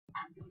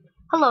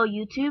Hello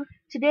YouTube.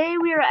 Today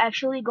we are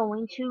actually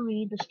going to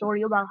read the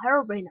story about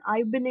herobrine.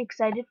 I've been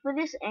excited for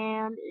this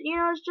and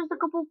it's just a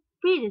couple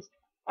pages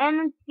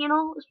and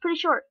it's pretty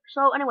short.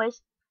 So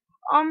anyways,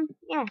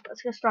 yeah,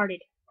 let's get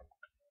started.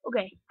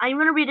 Okay, I'm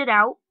gonna read it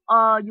out.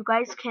 You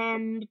guys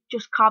can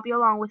just copy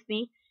along with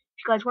me.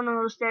 If you guys want to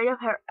know the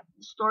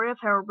story of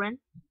herobrine.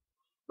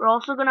 We're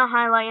also gonna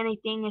highlight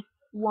anything if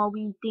what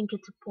we think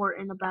it's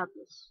important about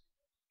this.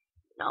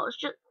 No, it's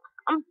just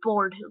I'm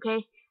bored,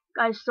 okay?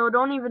 Guys, so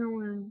don't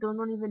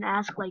even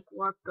ask like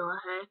what the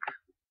heck,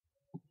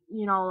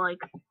 like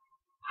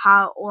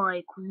how or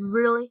like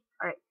really.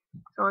 Alright,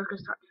 so let's get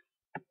started.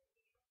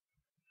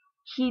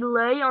 He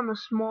lay on the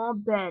small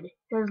bed,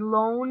 his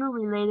lone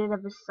relative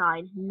at his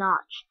side,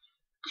 Notch.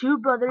 Two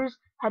brothers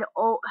had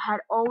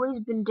always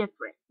been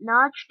different.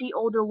 Notch, the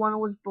older one,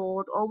 was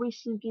bold, always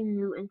seeking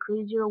new and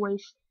crazier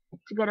ways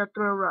to get a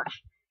thrill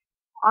rush.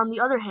 On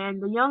the other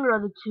hand, the younger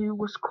of the two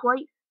was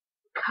quite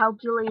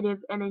calculative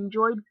and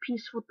enjoyed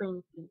peaceful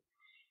thinking.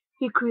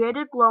 He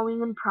created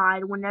glowing in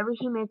pride whenever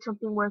he made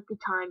something worth the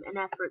time and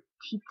effort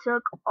he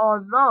took.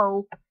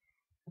 Although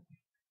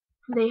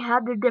they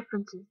had their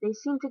differences, they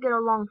seemed to get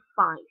along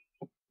fine.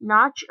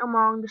 Notch,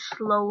 among the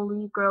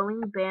slowly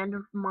growing band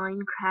of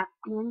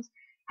Minecraftians,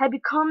 had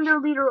become their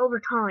leader over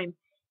time.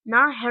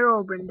 Not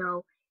Herobrine,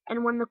 though,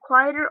 and when the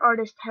quieter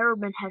artist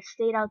Herobrine had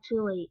stayed out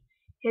too late,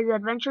 his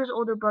adventurous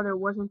older brother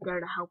wasn't there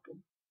to help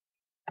him.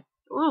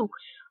 Ooh,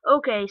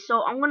 okay,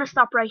 so I'm gonna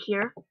stop right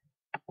here.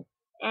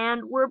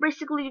 And we're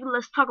basically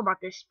let's talk about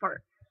this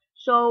part.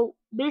 So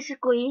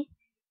basically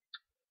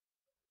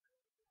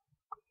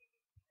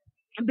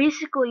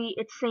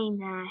it's saying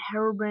that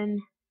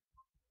Herobrine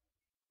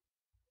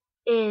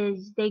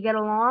is they get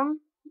along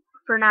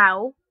for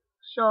now.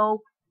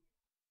 So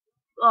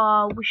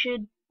we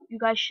should you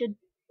guys should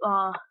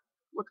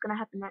what's gonna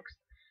happen next?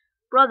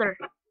 Brother,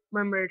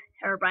 murmured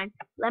Herobrine,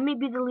 let me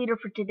be the leader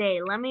for today.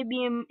 Let me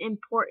be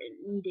important,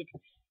 needed.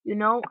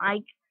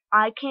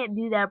 I can't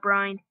do that,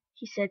 Brian,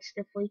 he said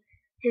stiffly.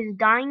 His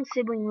dying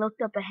sibling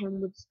looked up at him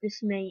with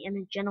dismay and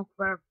a gentle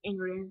flare of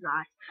anger in his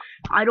eyes.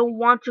 I don't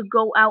want to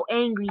go out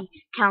angry,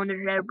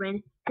 countered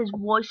Herobrine, his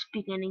voice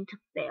beginning to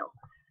fail.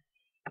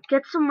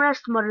 Get some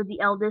rest, muttered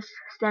the eldest,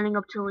 standing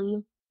up to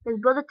leave. His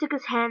brother took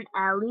his hand,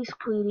 at least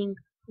pleading,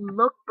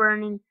 look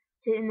burning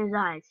in his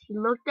eyes. He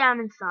looked down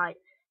and sighed.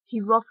 He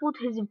ruffled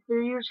his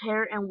inferior's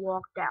hair and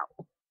walked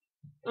out.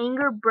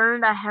 Anger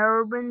burned at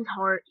Herobrine's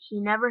heart.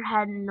 He never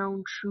had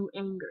known true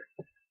anger.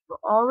 For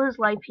all his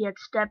life he had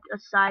stepped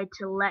aside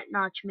to let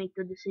Notch make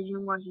the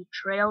decision while he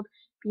trailed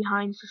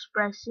behind,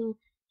 suppressing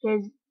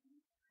his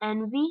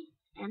envy,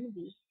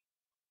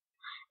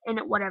 in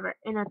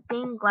a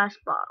thin glass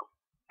bottle.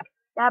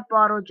 That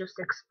bottle just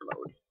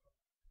exploded.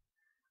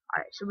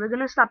 Alright, so we're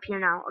gonna stop here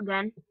now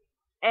again.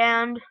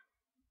 And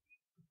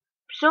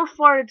so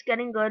far it's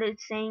getting good.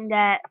 It's saying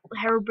that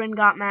Herobrine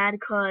got mad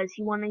because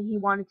he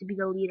wanted to be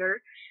the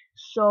leader.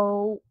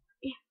 So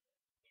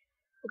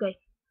okay,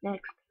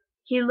 next.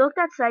 He looked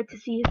outside to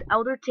see his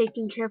elder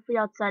taking carefully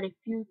outside a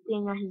few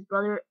things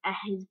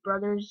his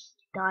brothers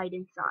died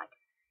inside.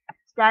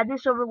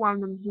 Sadness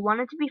overwhelmed him. He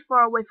wanted to be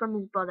far away from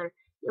his brother.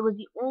 It was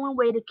the only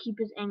way to keep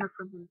his anger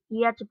from him.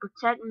 He had to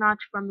protect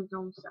Notch from his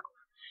own self.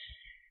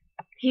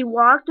 He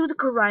walked through the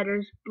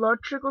corridors, blood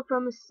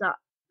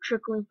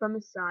trickling from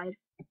his side.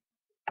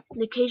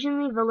 And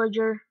occasionally a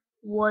villager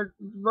would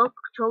look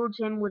towards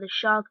him with a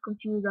shock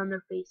confused on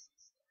their faces.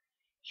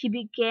 He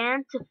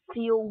began to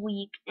feel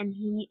weak and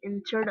he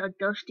entered a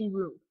dusty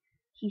room.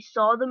 He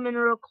saw the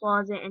mineral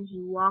closet and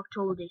he walked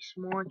toward a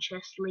small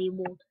chest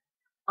labeled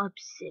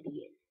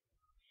obsidian.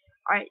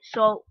 Alright,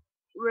 so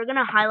we're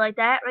gonna highlight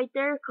that right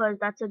there because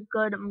that's a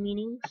good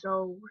meaning.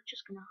 So we're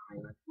just gonna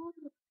highlight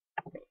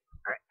that.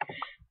 Alright,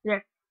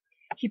 there.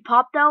 He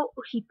popped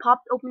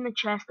open the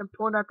chest and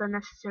pulled out the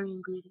necessary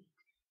ingredients.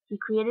 He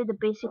created the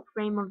basic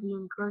frame of the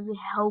enclosed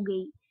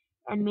Hellgate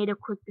and made a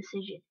quick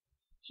decision.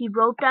 He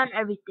wrote down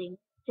everything,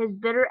 his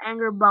bitter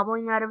anger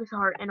bubbling out of his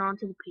heart and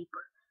onto the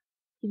paper.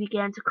 He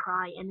began to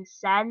cry, and his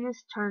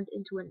sadness turned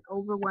into an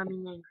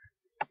overwhelming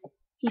anger.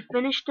 He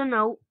finished the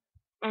note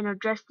and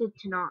addressed it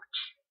to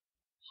Notch.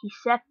 He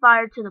set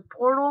fire to the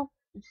portal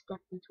and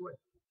stepped into it.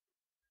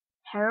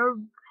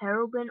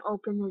 Herobrine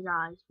opened his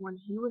eyes when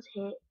he was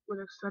hit with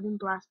a sudden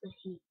blast of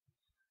heat.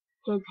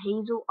 His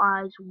hazel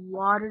eyes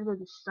watered at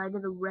the sight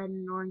of the red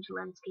and orange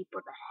landscape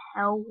of the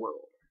hell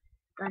world,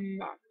 the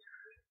Nether.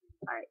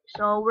 Alright,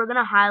 so we're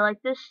gonna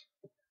highlight this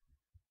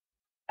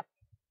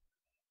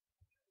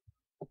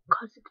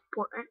because it's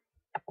important.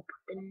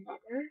 The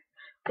Nether.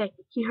 Okay,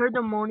 he heard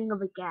the moaning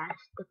of a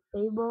ghast, the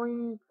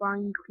fabling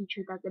flying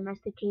creature that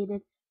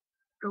domesticated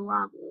the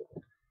lava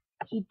world.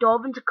 He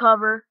dove into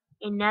cover,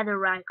 a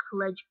netherrack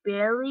ledge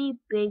barely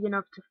big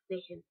enough to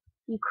fit him.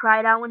 He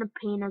cried out in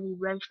pain as he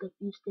wrenched a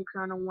few sticks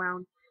on a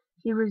wound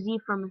he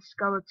received from a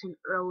skeleton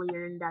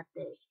earlier in that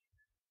day.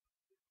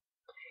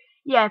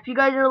 Yeah, if you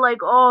guys are like,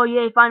 oh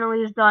yay, finally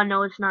it's done,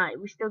 no it's not.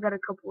 We still got a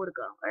couple to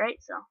go.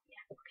 Alright, so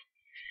yeah.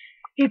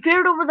 He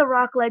peered over the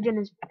rock ledge and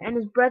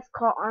his breath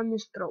caught on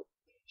his throat.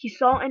 He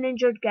saw an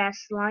injured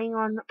gas lying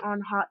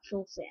on hot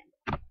soul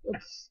sand.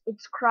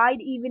 It's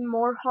cried even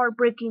more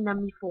heartbreaking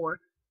than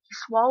before. He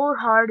swallowed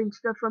hard and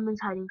stood from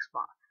his hiding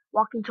spot,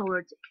 walking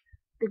towards it.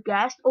 The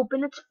ghast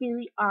opened its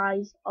fiery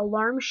eyes.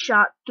 Alarm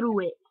shot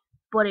through it,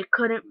 but it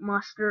couldn't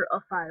muster a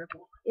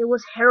fireball. It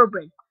was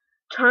Herobrine,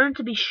 turned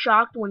to be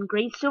shocked when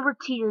great silver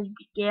tears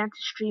began to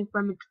stream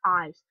from its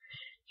eyes.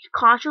 He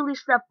cautiously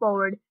stepped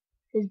forward,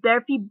 his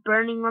bare feet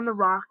burning on the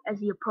rock as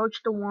he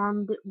approached the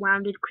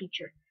wounded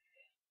creature.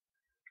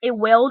 It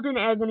wailed in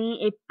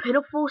agony, a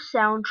pitiful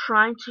sound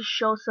trying to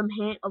show some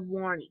hint of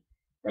warning.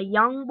 The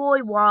young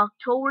boy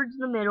walked towards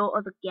the middle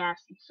of the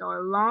ghast and saw a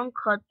long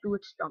cut through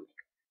its stomach.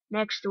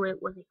 Next to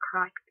it was a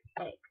cracked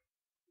egg.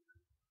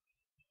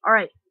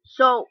 Alright,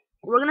 so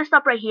we're gonna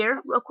stop right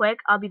here real quick.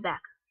 I'll be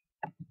back.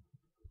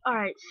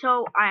 Alright,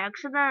 so I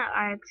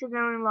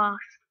accidentally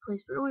lost the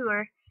place where we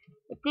were.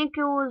 I think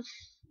it was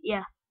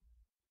yeah,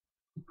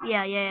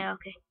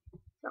 okay.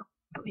 So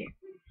over here.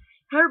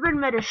 Herbert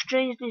made a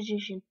strange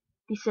decision.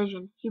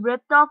 He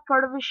ripped off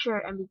part of his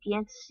shirt and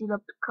began to seal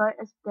up the cut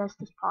as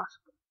best as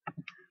possible.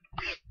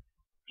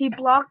 He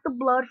blocked the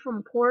blood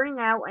from pouring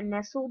out and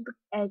nestled the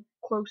egg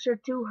closer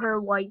to her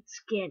white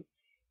skin.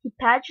 He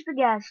patched the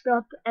ghast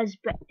up as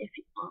best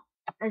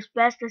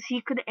as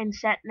he could and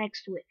sat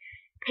next to it,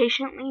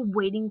 patiently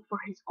waiting for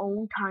his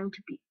own time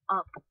to be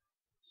up.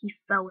 He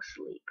fell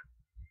asleep.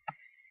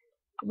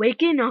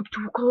 Waking up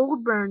to a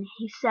cold burn,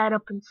 he sat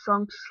up and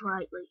sunk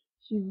slightly.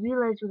 He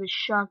realized with a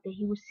shock that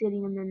he was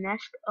sitting in the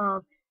nest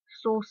of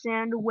soul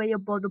sand way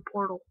above the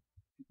portal.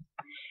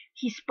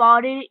 He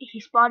spotted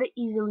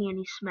easily and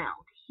he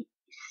smiled.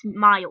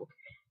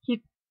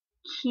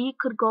 He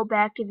could go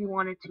back if he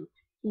wanted to.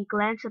 He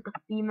glanced at the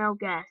female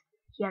ghast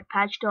he had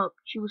patched up.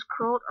 She was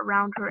curled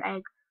around her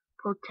egg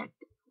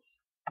protectively.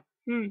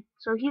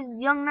 So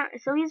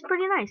he's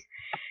pretty nice.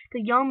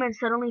 The young man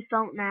suddenly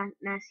felt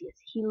nauseous.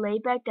 He lay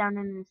back down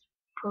and in his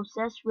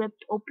process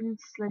ripped open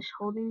slish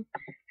holding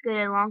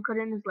a long cut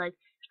in his leg.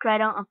 He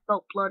cried out and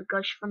felt blood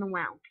gush from the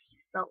wound. He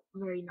felt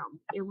very numb.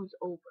 It was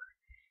over.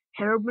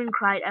 Herobrine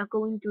cried,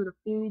 echoing through the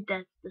fiery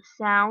depths, the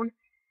sound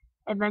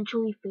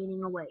eventually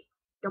fading away.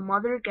 The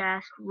mother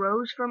ghast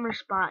rose from her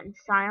spot and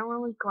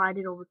silently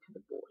glided over to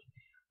the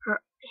boy.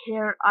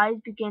 Her eyes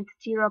began to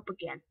tear up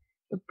again.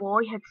 The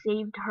boy had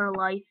saved her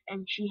life,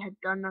 and she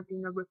had done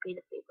nothing to repay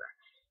the favor.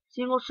 A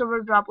single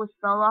silver droplet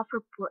fell off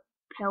her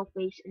pale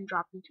face and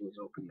dropped into his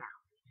open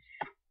mouth.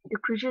 The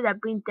creature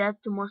that brings death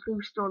to mostly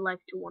restore life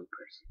to one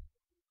person.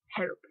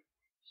 Herobrine.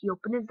 He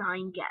opened his eye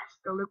and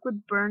gasped. The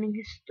liquid burning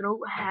his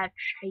throat had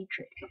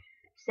hatred. The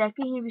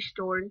second he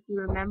restored, he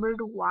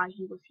remembered why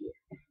he was here.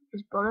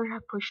 His brother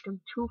had pushed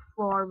him too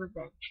far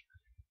revenge.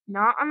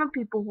 Not on the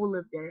people who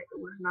lived there. It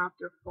was not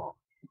their fault.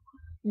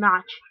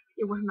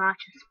 It was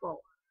Notch's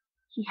fault.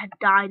 He had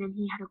died and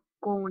he had to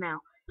go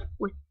now.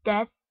 With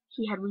death,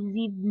 he had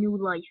received new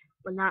life,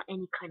 but not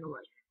any kind of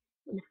life.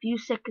 In a few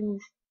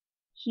seconds,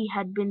 he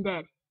had been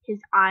dead. His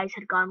eyes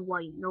had gone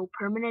white, no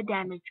permanent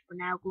damage, but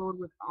now glowed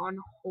with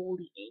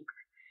unholy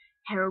anger.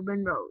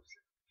 Herobrine rose,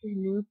 his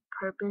new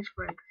purpose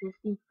for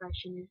existing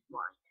fresh in his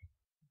mind.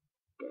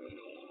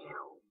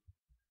 Damn.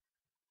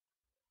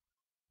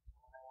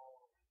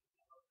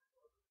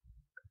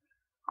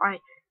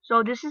 Alright,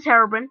 so this is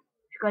Herobrine.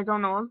 If you guys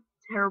don't know him,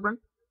 it's Herobrine.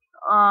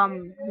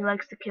 He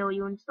likes to kill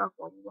you and stuff,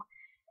 blah blah blah.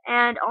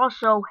 And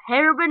also,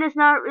 Herobrine is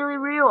not really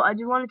real. I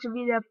just wanted to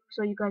read that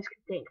so you guys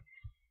can think.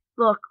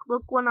 Look,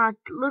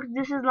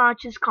 this is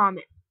Notch's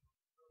comment.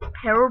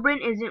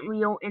 Herobrine isn't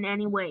real in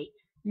any way.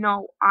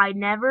 No, I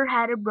never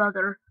had a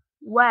brother.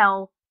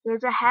 Well,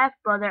 there's a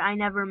half-brother I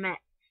never met,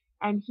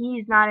 and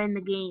he's not in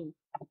the game.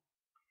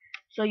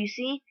 So you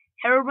see,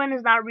 Herobrine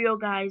is not real,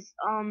 guys.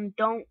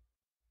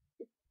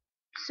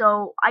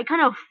 So I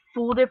kind of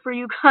fooled it for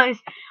you guys,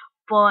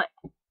 but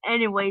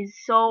anyways,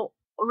 so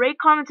rate,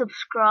 comment,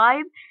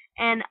 subscribe,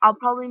 and I'll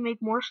probably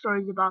make more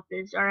stories about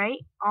this,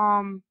 alright?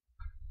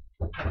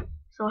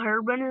 So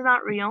Herobrine is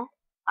not real.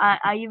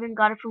 I even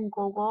got it from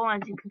Google,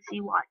 as you can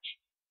see, watch.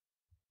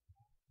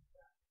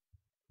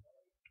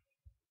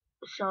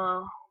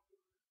 So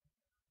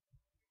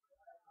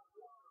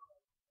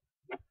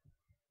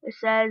it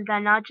says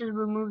that not just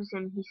removes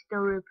him, he still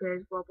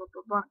repairs, blah blah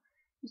blah blah.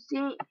 You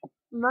see,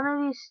 none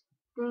of these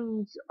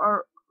things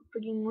are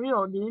freaking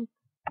real, dude.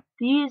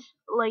 These,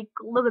 like,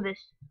 look at this.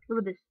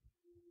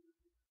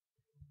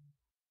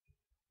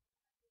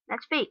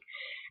 That's fake.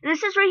 And it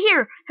says right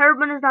here,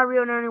 Herobrine is not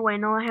real in any way.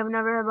 No, I have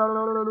never, blah,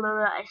 blah, blah, blah,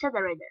 blah. I said that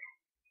right there.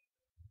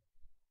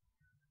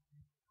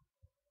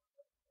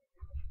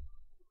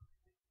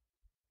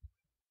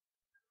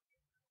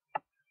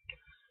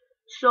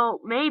 So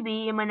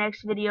maybe in my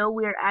next video,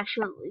 we are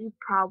actually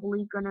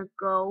probably gonna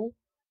go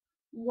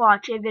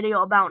watch a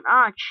video about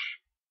Notch.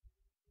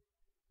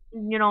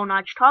 You know,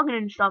 Notch talking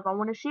and stuff. I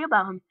want to see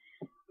about him.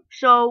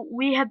 So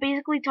we have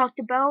basically talked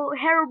about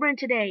Herobrine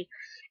today,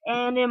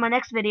 and in my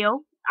next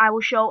video, I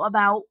will show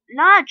about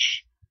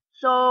Notch.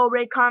 So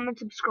rate, comment,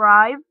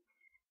 subscribe,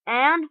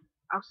 and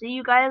I'll see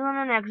you guys on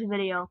the next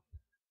video.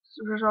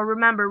 So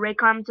remember, rate,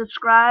 comment,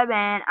 subscribe,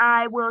 and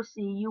I will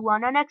see you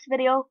on the next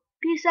video.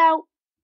 Peace out.